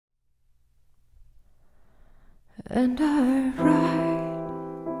And I write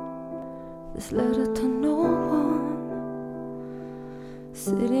this letter to no one,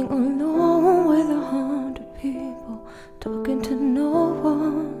 sitting alone with 100 people, talking to no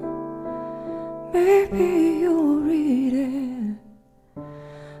one. Maybe you'll read it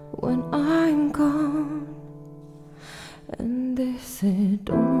when I'm gone. And they said,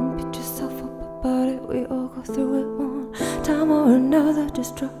 don't beat yourself up about it, we all go through it one time or another.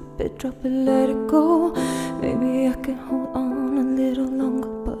 Just drop it, let it go. Maybe I can hold on a little longer,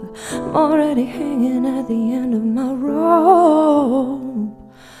 but I'm already hanging at the end of my rope.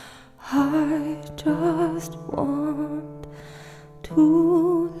 I just want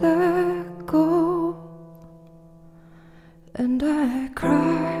to let go. And I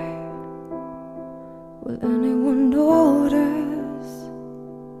cry, will anyone notice?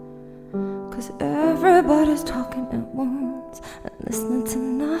 'Cause everybody's talking at once and listening to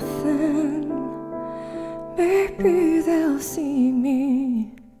nothing. Maybe they'll see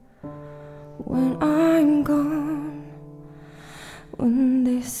me when I'm gone. When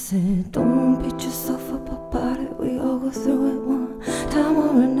they said, don't beat yourself up about it, we all go through it one time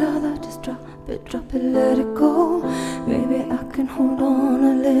or another. Just drop it, let it go. Maybe I can hold on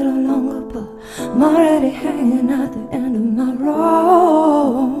a little longer, but I'm already hanging at the end of my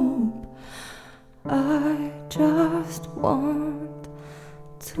rope. I just want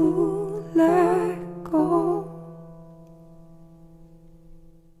to let go.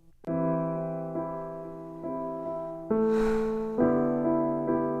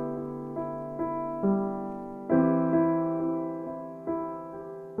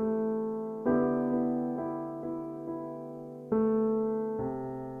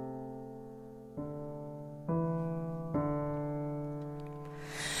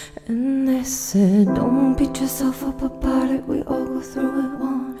 And they said, don't beat yourself up about it, we all go through it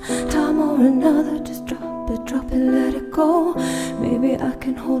one time or another. Just drop it, let it go. Maybe I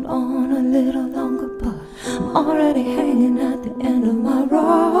can hold on a little longer, but I'm already hanging at the end of my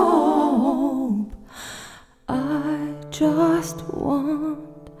rope. I just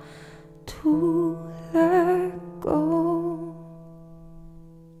want to let go.